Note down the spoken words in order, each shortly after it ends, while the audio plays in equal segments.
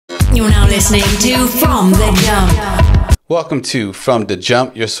You're now listening to From the Jump. Welcome to From the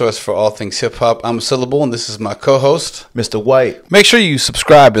Jump, your source for all things hip-hop. I'm Syllable, and this is my co-host, Mr. White. Make sure you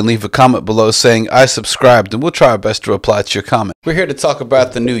subscribe and leave a comment below saying, I subscribed, and we'll try our best to reply to your comment. We're here to talk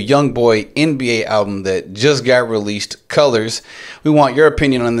about the new Youngboy NBA album that just got released, Colors. We want your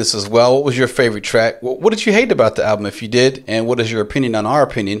opinion on this as well. What was your favorite track? What did you hate about the album if you did? And what is your opinion on our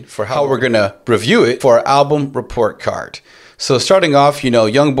opinion for how we're going to review it for our album report card? So starting off,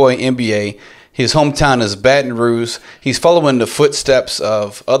 Youngboy NBA, his hometown is Baton Rouge. He's following the footsteps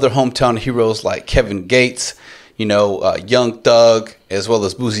of other hometown heroes like Kevin Gates, Young Thug, as well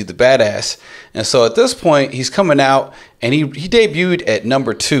as Boosie the Badass. And so at this point, he's coming out, and he debuted at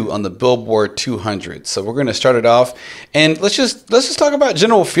number 2 on the Billboard 200. So we're going to start it off, and let's just talk about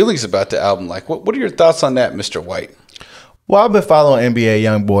general feelings about the album. Like, what are your thoughts on that, Mr. White? Well, I've been following NBA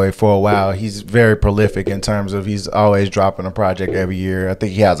Youngboy for a while. He's very prolific in terms of he's always dropping a project every year. I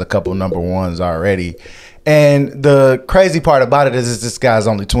think he has a couple number ones already. And the crazy part about it is this guy's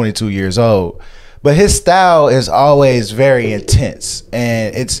only 22 years old. But his style is always very intense.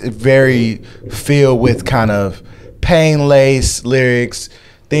 And it's very filled with kind of pain-laced lyrics,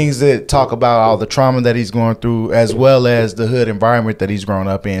 things that talk about all the trauma that he's going through, as well as the hood environment that he's grown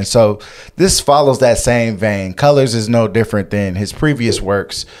up in. So this follows that same vein. Colors is no different than his previous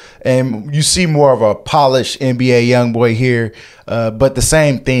works. And you see more of a polished NBA Youngboy here, but the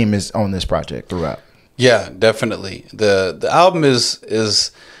same theme is on this project throughout. Yeah, definitely. The album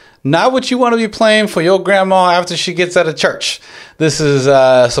is not what you want to be playing for your grandma after she gets out of church. This is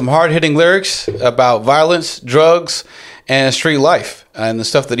some hard-hitting lyrics about violence, drugs, and street life and the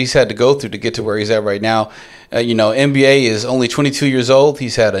stuff that he's had to go through to get to where he's at right now. NBA is only 22 years old.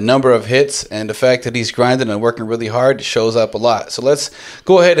 He's had a number of hits, and the fact that he's grinding and working really hard shows up a lot. So let's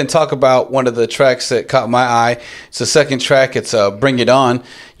go ahead and talk about one of the tracks that caught my eye. It's the second track. It's Bring It On.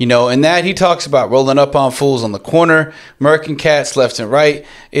 In that he talks about rolling up on fools on the corner, murking cats left and right.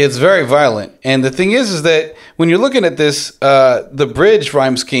 It's very violent. And the thing is that when you're looking at this, the bridge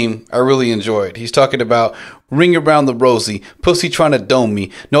rhyme scheme I really enjoyed. He's talking about ring around the rosy, pussy trying to dome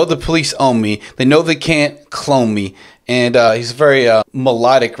me, know the police own me, they know they can't clone me. And he's a very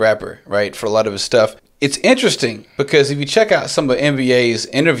melodic rapper, right, for a lot of his stuff. It's interesting because if you check out some of NBA's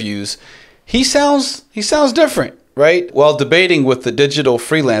interviews, he sounds different, right? While debating with the digital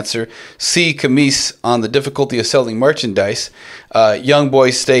freelancer C. Camise on the difficulty of selling merchandise,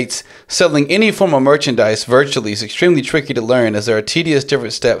 Youngboy states, selling any form of merchandise virtually is extremely tricky to learn as there are tedious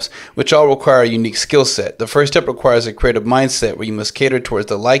different steps which all require a unique skill set. The first step requires a creative mindset where you must cater towards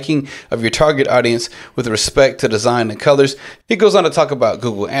the liking of your target audience with respect to design and colors. He goes on to talk about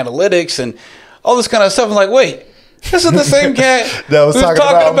Google Analytics and all this kind of stuff. I'm like, wait. This is the same cat that was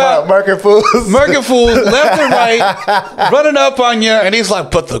talking about murking fools. Murking fools left and right, running up on you, and he's like,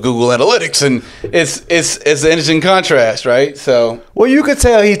 put the Google Analytics, and it's an interesting contrast, right? So, well, you could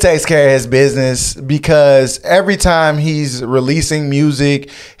tell he takes care of his business because every time he's releasing music,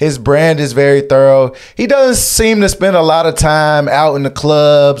 his brand is very thorough. He doesn't seem to spend a lot of time out in the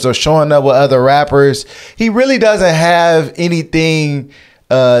clubs or showing up with other rappers. He really doesn't have anything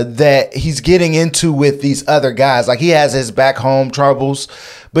that he's getting into with these other guys. Like, he has his back home troubles,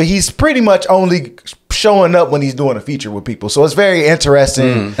 but he's pretty much only showing up when he's doing a feature with people. So it's very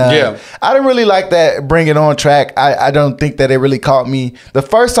interesting. Yeah. I didn't really like that Bring It On track. I don't think that it really caught me. The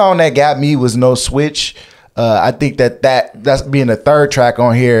first song that got me was No Switch. I think that's being the third track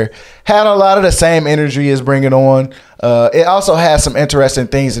on here had a lot of the same energy as Bring It On. It also has some interesting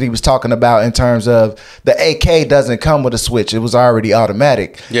things that he was talking about in terms of the AK doesn't come with a switch. It was already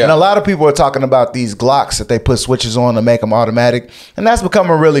automatic. Yeah. And a lot of people are talking about these Glocks that they put switches on to make them automatic. And that's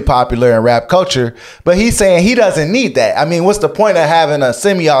becoming really popular in rap culture. But he's saying he doesn't need that. I mean, what's the point of having a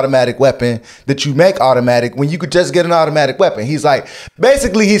semi-automatic weapon that you make automatic when you could just get an automatic weapon? He's like,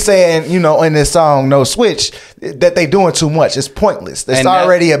 basically he's saying, in this song, No Switch, that they doing too much. It's pointless. There's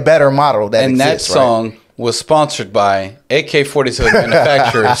already a better model that exists. And that song was sponsored by AK-47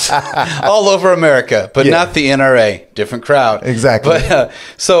 manufacturers all over America, but not the NRA. Different crowd. Exactly. But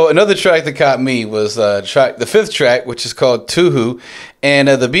so another track that caught me was the fifth track, which is called Tuhu, and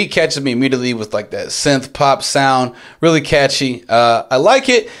the beat catches me immediately with like that synth pop sound, really catchy. I like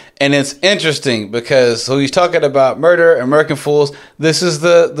it, and it's interesting because he's talking about murder and murking fools. This is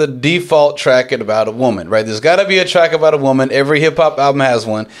the default track about a woman, right? There's got to be a track about a woman. Every hip hop album has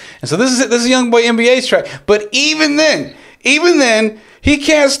one, and so this is Youngboy NBA's track. But even then, he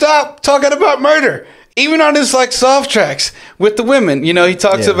can't stop talking about murder. Even on his like soft tracks with the women, he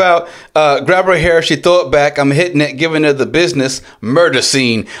talks about grab her hair, she throw it back, I'm hitting it, giving her the business, murder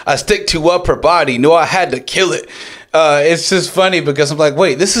scene. I stick to up her body, know I had to kill it. it's just funny because I'm like,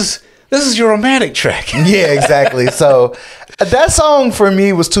 wait, this is your romantic track. Yeah, exactly. So that song for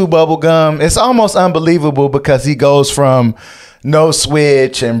me was too bubblegum. It's almost unbelievable because he goes from No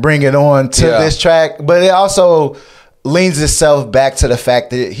Switch and Bring It On to this track, but it also leans itself back to the fact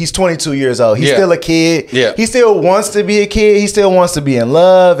that he's 22 years old. He's still a kid. Yeah. He still wants to be a kid. He still wants to be in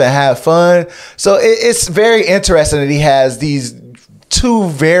love and have fun. So it's very interesting that he has these two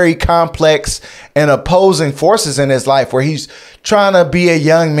very complex and opposing forces in his life, where he's trying to be a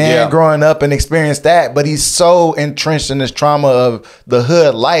young man growing up and experience that, but he's so entrenched in this trauma of the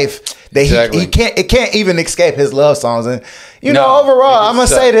hood life that he can't even escape his love songs. And you know, overall, I'm gonna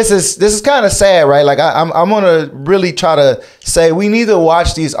say this is kind of sad, right? Like I'm gonna really try to say we need to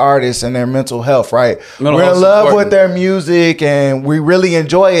watch these artists and their mental health, right? We're in love with their music and we really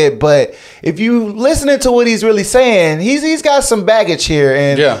enjoy it, but if you listening to what he's really saying, he's got some baggage here,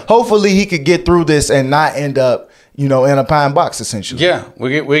 and hopefully he could get through this and not end up, you know, in a pine box, essentially. Yeah,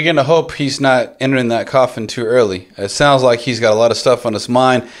 we're gonna hope he's not entering that coffin too early. It sounds like he's got a lot of stuff on his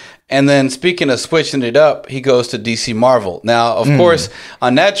mind. And then speaking of switching it up, he goes to DC Marvel. Now, of course,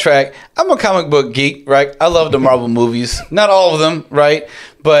 on that track, I'm a comic book geek, right? I love the Marvel movies. Not all of them, right?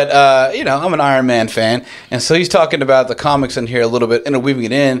 But, you know, I'm an Iron Man fan. And so he's talking about the comics in here a little bit, interweaving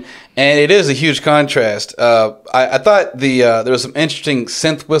it in. And it is a huge contrast. I thought there was some interesting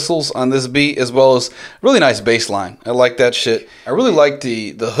synth whistles on this beat, as well as really nice bass line. I like that shit. I really like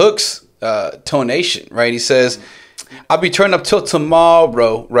the hook's tonation, right? He says, I'll be turning up till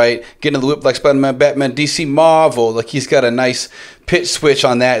tomorrow, right? Getting the whip like Spider-Man, Batman, DC, Marvel. Like, he's got a nice pitch switch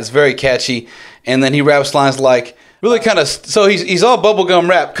on that. It's very catchy. And then he raps lines like, really kind of, so he's all bubblegum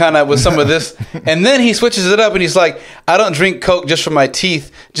rap kind of with some of this. And then he switches it up and he's like, I don't drink Coke just for my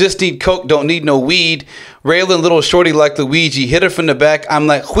teeth. Just need Coke, don't need no weed. Railing little shorty like Luigi. Hit her from the back, I'm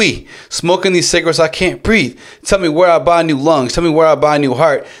like, whee. Smoking these cigarettes, I can't breathe. Tell me where I buy new lungs. Tell me where I buy new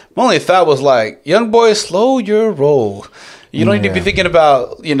heart. My only thought was like, young boy, slow your roll. You don't need to be thinking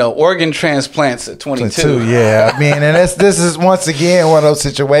about, you know, organ transplants at 22. Yeah, I mean, and this is once again one of those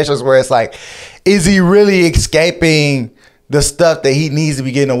situations where it's like, is he really escaping the stuff that he needs to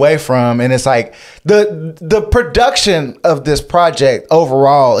be getting away from? And it's like the production of this project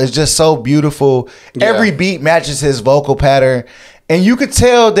overall is just so beautiful. Yeah. Every beat matches his vocal pattern. And you could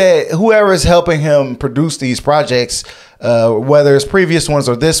tell that whoever is helping him produce these projects, whether it's previous ones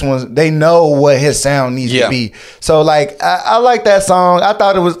or this one, they know what his sound needs to be. So, like, I like that song. I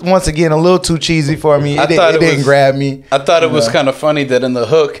thought it was, once again, a little too cheesy for me. It didn't grab me. I thought it was kind of funny that in the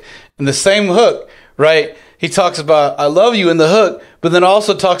hook, in the same hook, right, he talks about, I love you in the hook, but then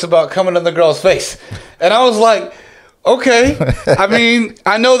also talks about coming in the girl's face. And I was like, okay. I mean,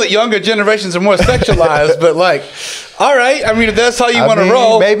 I know that younger generations are more sexualized, but like, all right. I mean, if that's how you want to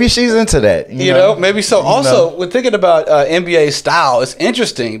roll, maybe she's into that. You know, maybe so. Also, when thinking about NBA style, it's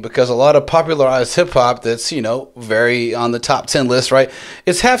interesting because a lot of popularized hip hop that's, you know, very on the top 10 list, right?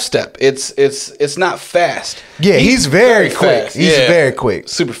 It's half step. It's not fast. Yeah, he's very quick. Fast. He's very quick,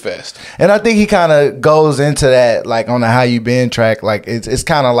 super fast. And I think he kind of goes into that, like on the How You Been track. Like it's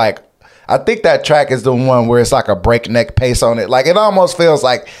kind of like, I think that track is the one where it's like a breakneck pace on it. Like, it almost feels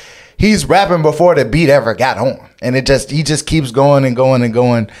like he's rapping before the beat ever got on. And he just keeps going and going and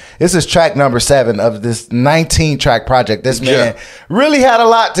going. This is track number 7 of this 19 track project. This man really had a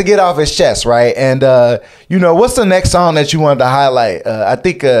lot to get off his chest, right? And, you know, what's the next song that you wanted to highlight? I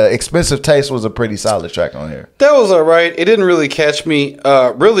think Expensive Taste was a pretty solid track on here. That was all right. It didn't really catch me.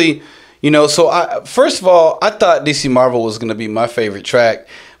 Really, you know, so first of all, I thought DC Marvel was going to be my favorite track.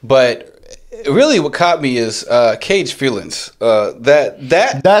 But really, what caught me is Cage Feelings.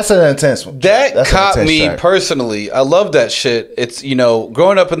 That's an intense one. That caught me personally. I love that shit. It's, you know,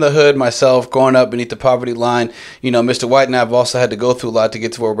 growing up in the hood myself, growing up beneath the poverty line. You know, MIXTAPE Wyte and I've also had to go through a lot to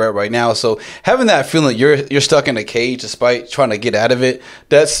get to where we're at right now. So having that feeling you're stuck in a cage despite trying to get out of it,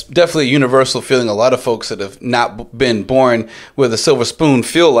 that's definitely a universal feeling. A lot of folks that have not been born with a silver spoon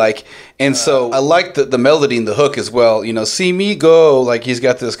feel like. And so I like the melody and the hook as well. You know, see me go. Like, he's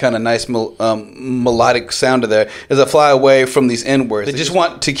got this kind of nice melodic sound to there. As I fly away from these N-words, they just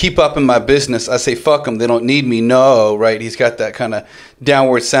want to keep up in my business. I say, fuck them. They don't need me. No, right? He's got that kind of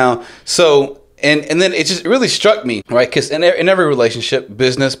downward sound. So, and then it just really struck me, right? Because in every relationship,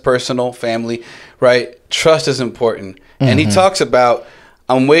 business, personal, family, right? Trust is important. Mm-hmm. And he talks about,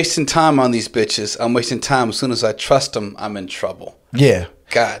 I'm wasting time on these bitches. I'm wasting time. As soon as I trust them, I'm in trouble. Yeah.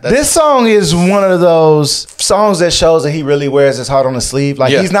 God, this song is one of those songs that shows that he really wears his heart on his sleeve.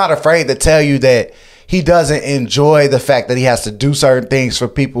 Like, he's not afraid to tell you that he doesn't enjoy the fact that he has to do certain things for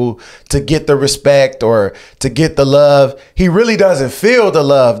people to get the respect or to get the love. He really doesn't feel the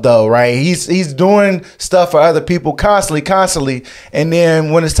love though, right? He's doing stuff for other people constantly. And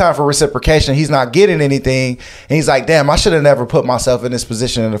then when it's time for reciprocation, he's not getting anything. And he's like, damn, I should have never put myself in this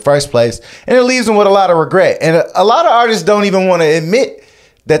position in the first place. And it leaves him with a lot of regret. And a lot of artists don't even want to admit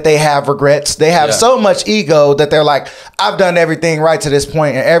that they have regrets. They have so much ego that they're like, I've done everything right to this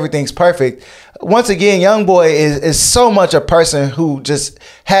point and everything's perfect. Once again, Youngboy is so much a person who just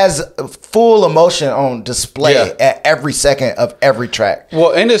has full emotion on display at every second of every track.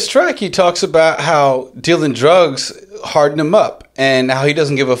 Well, in this track, he talks about how dealing drugs hardened him up and how he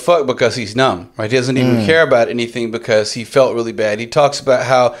doesn't give a fuck because he's numb, right? He doesn't even care about anything because he felt really bad. He talks about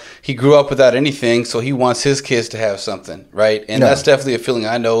how he grew up without anything, so he wants his kids to have something, right? And that's definitely a feeling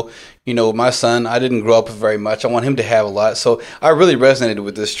I know. You know, my son, I didn't grow up with very much. I want him to have a lot. So I really resonated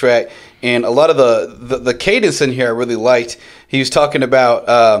with this track. And a lot of the cadence in here I really liked. He was talking about,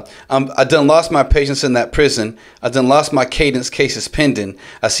 I done lost my patience in that prison. I done lost my cadence, cases pending.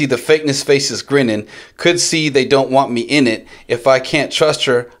 I see the fakeness faces grinning. Could see they don't want me in it. If I can't trust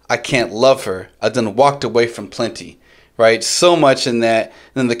her, I can't love her. I done walked away from plenty. Right? So much in that. And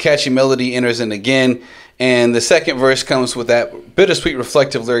then the catchy melody enters in again. And the second verse comes with that bittersweet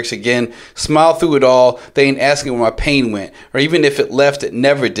reflective lyrics again. Smile through it all. They ain't asking where my pain went. Or even if it left, it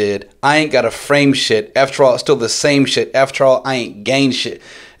never did. I ain't got to frame shit. After all, it's still the same shit. After all, I ain't gained shit.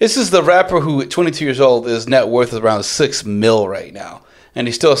 This is the rapper who at 22 years old, his net worth is around $6 million right now. And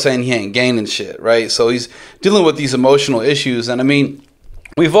he's still saying he ain't gaining shit, right? So he's dealing with these emotional issues. And I mean,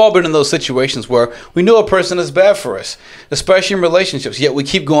 we've all been in those situations where we know a person is bad for us, especially in relationships, yet we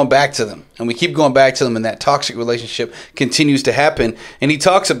keep going back to them. And we keep going back to them, and that toxic relationship continues to happen. And he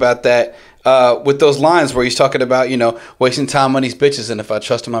talks about that with those lines where he's talking about, you know, wasting time on these bitches, and if I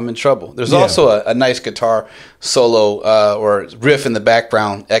trust them, I'm in trouble. There's also a nice guitar solo or riff in the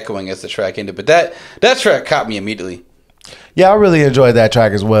background echoing as the track ended. But that track caught me immediately. Yeah, I really enjoyed that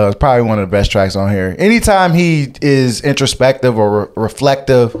track as well. It's probably one of the best tracks on here. Anytime he is introspective or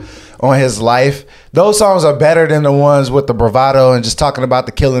reflective on his life, those songs are better than the ones with the bravado and just talking about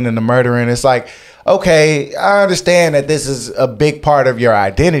the killing and the murdering. It's like, okay, I understand that this is a big part of your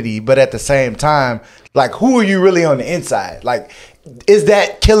identity, but at the same time, like, who are you really on the inside? Like, is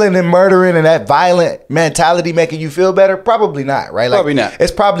that killing and murdering and that violent mentality making you feel better? Probably not, right? Like, probably not.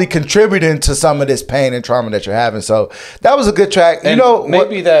 It's probably contributing to some of this pain and trauma that you're having. So that was a good track. And you know,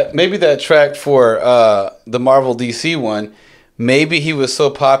 maybe that track for the Marvel DC one, maybe he was so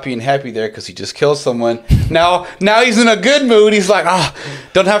poppy and happy there because he just killed someone. Now he's in a good mood. He's like,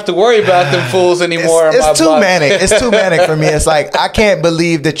 don't have to worry about them fools anymore. It's too manic. It's too manic for me. It's like, I can't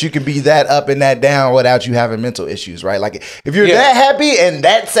believe that you can be that up and that down without you having mental issues, right? Like, if you're that happy and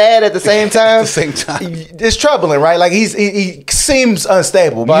that sad at the same time, it's troubling, right? Like, he seems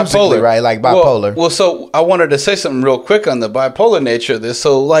unstable musically, right? Like bipolar. Well, so I wanted to say something real quick on the bipolar nature of this.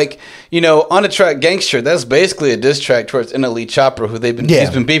 So, like, you know, on the track Gangster, that's basically a diss track towards NLE Chopper, who he's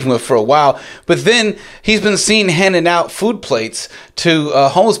been beefing with for a while. But then he's been seen handing out food plates to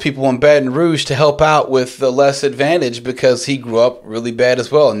homeless people in Baton Rouge to help out with the less advantaged because he grew up really bad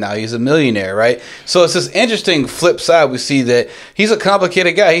as well, and now he's a millionaire, right? So it's this interesting flip side. We see that he's a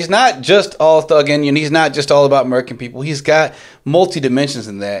complicated guy. He's not just all thugging, and he's not just all about murking people. He's got multi-dimensions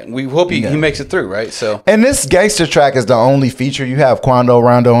in that. We hope he makes it through, right? So, and this Gangster track is the only feature. You have Quando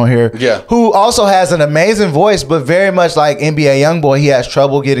Rondo on here, who also has an amazing voice, but very much like NBA Youngboy, he has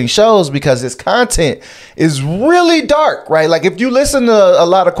trouble getting shows because his content is really dark, right? Like, if you listen to a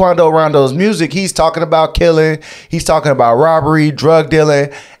lot of Quando Rondo's music, he's talking about killing, he's talking about robbery, drug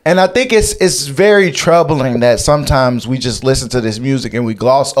dealing. And I think it's very troubling that sometimes we just listen to this music and we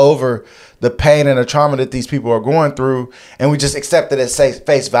gloss over the pain and the trauma that these people are going through, and we just accept that at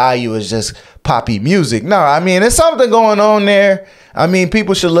face value is just poppy music. No, I mean, there's something going on there. I mean,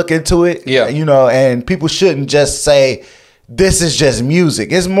 people should look into it, you know, and people shouldn't just say, this is just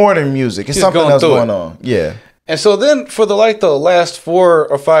music. It's more than music. It's something else going on. Yeah. And so then for the last 4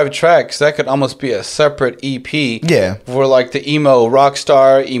 or 5 tracks, that could almost be a separate EP. Yeah. For like the emo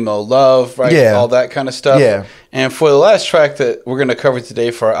rockstar, emo love, right? Yeah. All that kind of stuff. Yeah. And for the last track that we're going to cover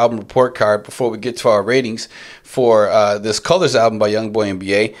today for our album report card, before we get to our ratings for this Colors album by Youngboy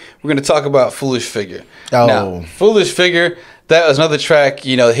NBA, we're going to talk about Foolish Figure. Oh. Now, Foolish Figure, that was another track,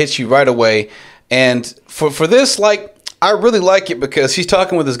 you know, that hits you right away. And for this, like, I really like it because he's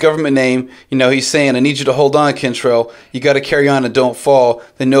talking with his government name. You know, he's saying, I need you to hold on, Kentrell. You got to carry on and don't fall.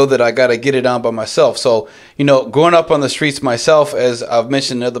 They know that I got to get it on by myself. So, you know, growing up on the streets myself, as I've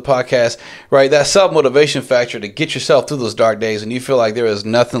mentioned in other podcasts, right, that self-motivation factor to get yourself through those dark days and you feel like there is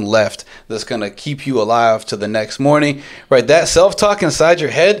nothing left that's going to keep you alive to the next morning, right? That self-talk inside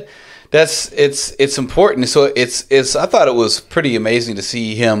your head, it's important. So it's I thought it was pretty amazing to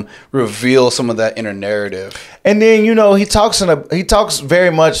see him reveal some of that inner narrative. And then, you know, he talks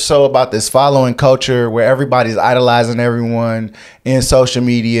very much so about this following culture where everybody's idolizing everyone in social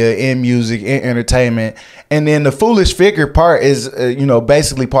media, in music, in entertainment. And then the foolish figure part is, you know,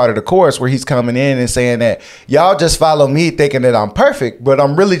 basically part of the chorus where he's coming in and saying that y'all just follow me thinking that I'm perfect, but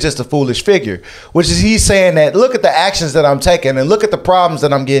I'm really just a foolish figure, which is he's saying that look at the actions that I'm taking and look at the problems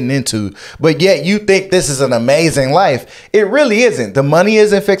that I'm getting into. But yet you think this is an amazing life. It really isn't. The money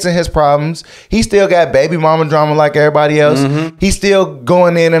isn't fixing his problems. He still got baby mama drama like everybody else. Mm-hmm. He's still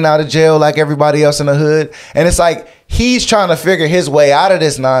going in and out of jail like everybody else in the hood. And it's like he's trying to figure his way out of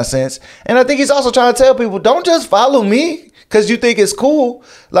this nonsense. And I think he's also trying to tell people, don't just follow me because you think it's cool.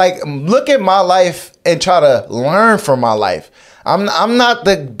 Like, look at my life and try to learn from my life. I'm not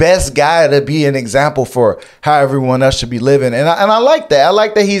the best guy to be an example for how everyone else should be living. And I like that. I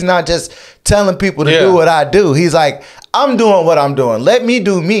like that he's not just telling people to do what I do. He's like, I'm doing what I'm doing. Let me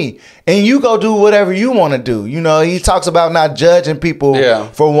do me. And you go do whatever you want to do. You know, he talks about not judging people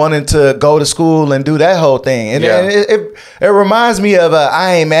for wanting to go to school and do that whole thing. And it reminds me of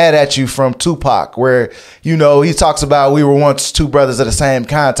I Ain't Mad at You from Tupac, where, you know, he talks about we were once two brothers of the same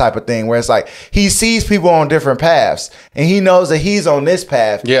kind type of thing, where it's like he sees people on different paths and he knows that he's on this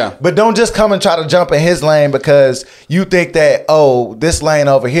path. Yeah. But don't just come and try to jump in his lane because you think that, oh, this lane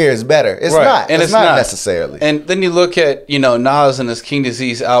over here is better. It's not. And it's not necessarily. And then you look at, you know, Nas and his King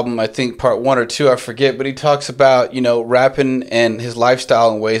Disease album, I think part 1 or 2, I forget, but he talks about, you know, rapping and his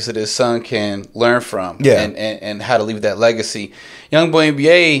lifestyle in ways that his son can learn from and how to leave that legacy. Youngboy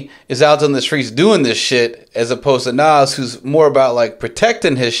NBA is out on the streets doing this shit as opposed to Nas, who's more about like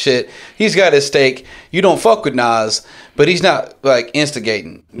protecting his shit. He's got his stake. You don't fuck with Nas, but he's not like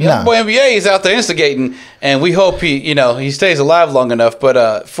instigating. Youngboy NBA is out there instigating, and we hope he stays alive long enough.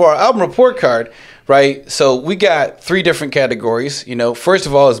 But for our album report card, right? So we got 3 different categories. You know, first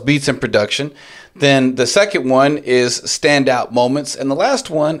of all is beats and production. Then the second one is standout moments. And the last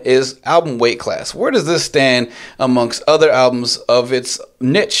one is album weight class. Where does this stand amongst other albums of its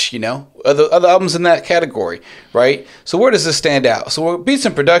niche, you know, other albums in that category, right? So where does this stand out? So beats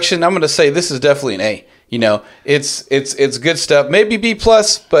and production, I'm going to say this is definitely an A. You know, it's good stuff. Maybe B+,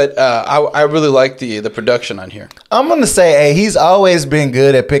 but I really like the production on here. I'm gonna say, hey, he's always been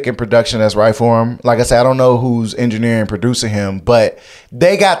good at picking production that's right for him. Like I said, I don't know who's engineering and producing him, but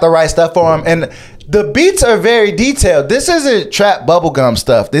they got the right stuff for him. And the beats are very detailed. This isn't trap bubblegum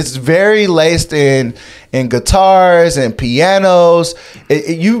stuff. This is very laced in guitars and pianos.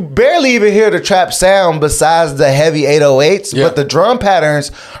 You barely even hear the trap sound besides the heavy 808s, but the drum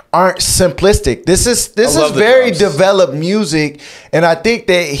patterns aren't simplistic. This is very developed music, and I think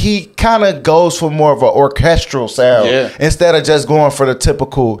that he kind of goes for more of an orchestral sound instead of just going for the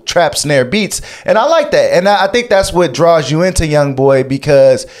typical trap snare beats. And I like that, and I think that's what draws you into Youngboy,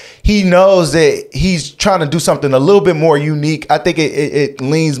 because he knows that he's trying to do something a little bit more unique. I think it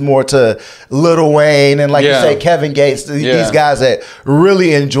leans more to Lil Wayne and, like you say, Kevin Gates, these guys that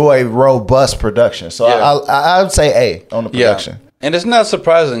really enjoy robust production. So I would say A on the production. And it's not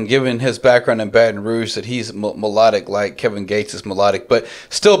surprising, given his background in Baton Rouge, that he's melodic like Kevin Gates is melodic, but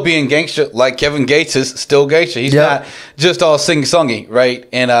still being gangster like Kevin Gates is still gangster. He's not just all sing-songy, right?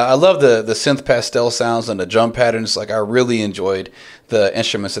 And I love the synth pastel sounds and the drum patterns. Like, I really enjoyed the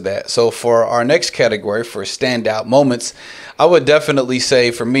instruments of that. So for our next category, for standout moments, I would definitely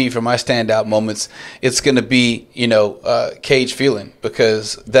say, for me, for my standout moments, it's going to be, Cage Feeling,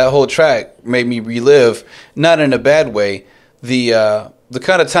 because that whole track made me relive, not in a bad way, the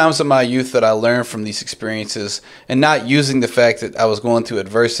kind of times of my youth that I learned from these experiences, and not using the fact that I was going through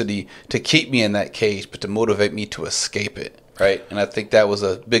adversity to keep me in that cage, but to motivate me to escape it. Right. And I think that was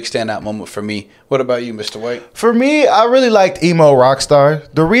a big standout moment for me. What about you, Mr. White? For me, I really liked Emo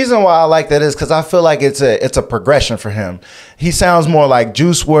Rockstar. The reason why I like that is because I feel like it's a progression for him. He sounds more like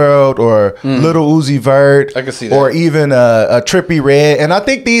Juice WRLD or Lil Uzi Vert. I can see that. Or even a Trippie Redd. And I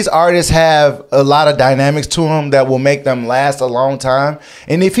think these artists have a lot of dynamics to them that will make them last a long time.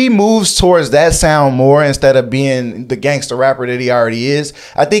 And if he moves towards that sound more instead of being the gangster rapper that he already is,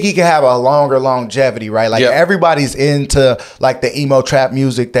 I think he can have a longer longevity, right? Like everybody's into like the emo trap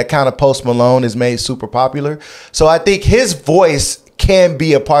music that kind of Post Malone has made super popular. So I think his voice can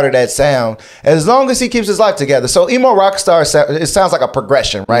be a part of that sound as long as he keeps his life together. So Emo Rockstar, it sounds like a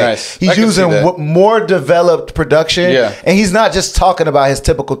progression, right? Nice. He's using more developed production, and he's not just talking about his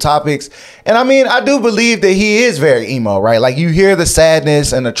typical topics. And I mean, I do believe that he is very emo, right? Like you hear the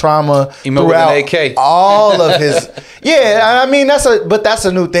sadness and the trauma emo throughout with an AK. all of his. Yeah, I mean that's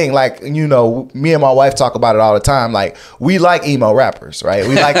a new thing. Like, you know, me and my wife talk about it all the time. Like, we like emo rappers, right?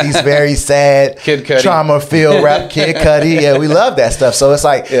 We like these very sad, trauma-filled rap. Kid Cudi, yeah, we love that stuff. So it's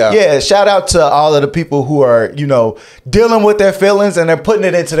like, yeah, shout out to all of the people who are, you know, dealing with their feelings and they're putting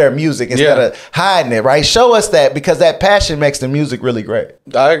it into their music instead of hiding it, right? Show us that, because that passion makes the music really great.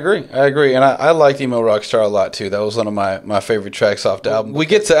 I agree. And I liked Emo Rockstar a lot too. That was one of my favorite tracks off the album. We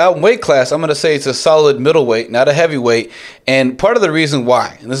get to album weight class. I'm going to say it's a solid middleweight, not a heavyweight. And part of the reason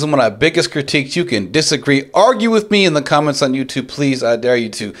why, and this is one of my biggest critiques, you can disagree, argue with me in the comments on YouTube, please, I dare you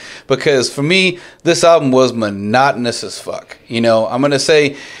to, because for me, this album was monotonous as fuck. You know, I'm going to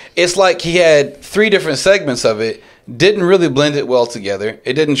say it's like he had 3 different segments of it, didn't really blend it well together.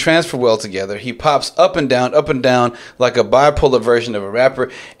 It didn't transfer well together. He pops up and down like a bipolar version of a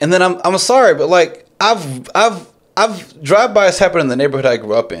rapper. And then I'm sorry, but like I've drive-bys happen in the neighborhood I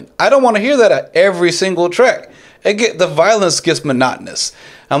grew up in. I don't want to hear that at every single track. The violence gets monotonous.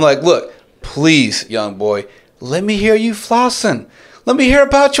 I'm like, look, please, young boy, let me hear you flossing. Let me hear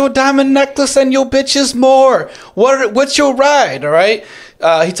about your diamond necklace and your bitches more. What's your ride, all right?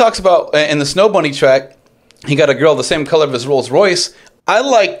 He talks about, in the Snow Bunny track, he got a girl the same color of his Rolls Royce. I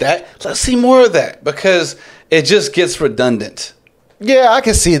like that. Let's see more of that, because it just gets redundant. Yeah, I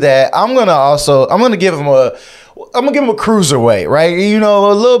can see that. I'm gonna give him a cruiserweight, right? You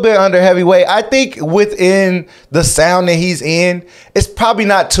know, a little bit under heavyweight. I think within the sound that he's in, it's probably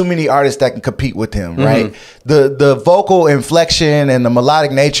not too many artists that can compete with him, right? The vocal inflection and the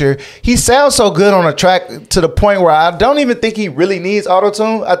melodic nature. He sounds so good on a track to the point where I don't even think he really needs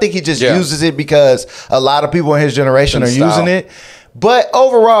auto-tune. I think he just uses it because a lot of people in his generation are using it. But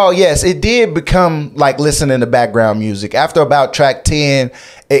overall, yes, it did become like listening to background music. After about track 10,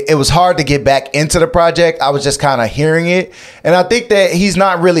 it was hard to get back into the project. I was just kind of hearing it. And I think that he's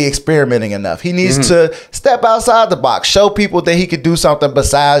not really experimenting enough. He needs to step outside the box, show people that he could do something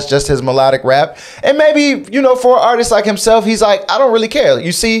besides just his melodic rap. And maybe, you know, for an artist like himself, he's like, I don't really care.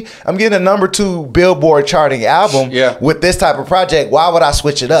 You see, I'm getting a #2 Billboard charting album with this type of project. Why would I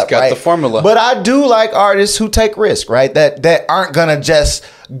switch it up? It's got the formula. But I do like artists who take risks, right? That aren't gonna just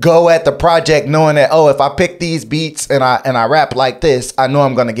go at the project knowing that, oh, if I pick these beats and I rap like this, I know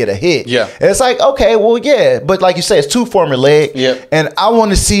I'm gonna get a hit. Yeah. And it's like, okay, well, yeah, but like you said, it's too formulaic. Yeah. And I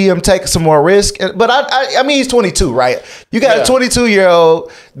want to see him take some more risk. But I mean, he's 22, right? You got a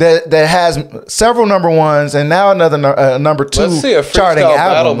 22-year-old that has several #1s and now another #2 Let's see a charting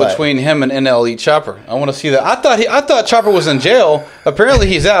battle album between him and NLE Chopper. I want to see that. I thought Chopper was in jail. Apparently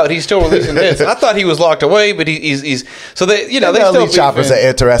he's out. He's still releasing hits. I thought he was locked away, but he's so they, you know, they still Chopper's an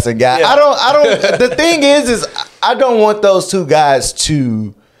interesting guy. Yeah. I don't. The thing is I don't want those two guys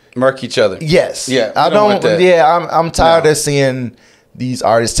to murk each other. Yes. Yeah. I don't. Yeah. I'm tired of seeing these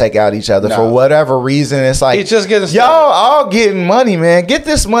artists take out each other for whatever reason. It's like, it's just getting y'all all getting money, man. Get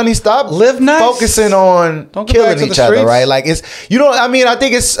this money. Stop live nice. Focusing on killing each other, right? Like, it's, you know, I mean, I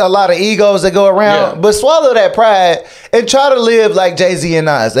think it's a lot of egos that go around, but swallow that pride and try to live like Jay-Z and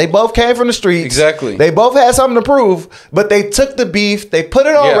Nas. They both came from the streets. Exactly. They both had something to prove, but they took the beef, they put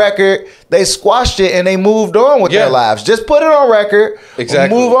it on record, they squashed it, and they moved on with their lives. Just put it on record.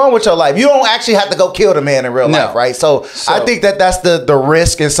 Exactly. Move on with your life. You don't actually have to go kill the man in real life, right? So I think that's the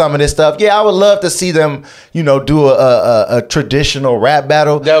risk in some of this stuff. Yeah, I would love to see them, you know, do a traditional rap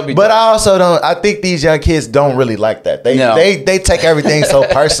battle. That would be dope. I also don't. I think these young kids don't really like that. They take everything so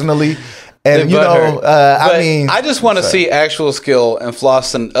personally. And you know, I mean, I just want to see actual skill and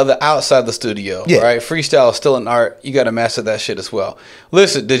floss and other outside the studio. Yeah. Right, freestyle is still an art. You got to master that shit as well.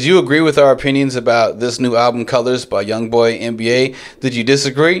 Listen, did you agree with our opinions about this new album, Colors by Youngboy NBA? Did you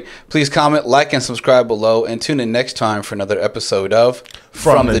disagree? Please comment, like, and subscribe below, and tune in next time for another episode of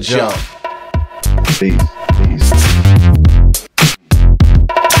From the Jump. Peace.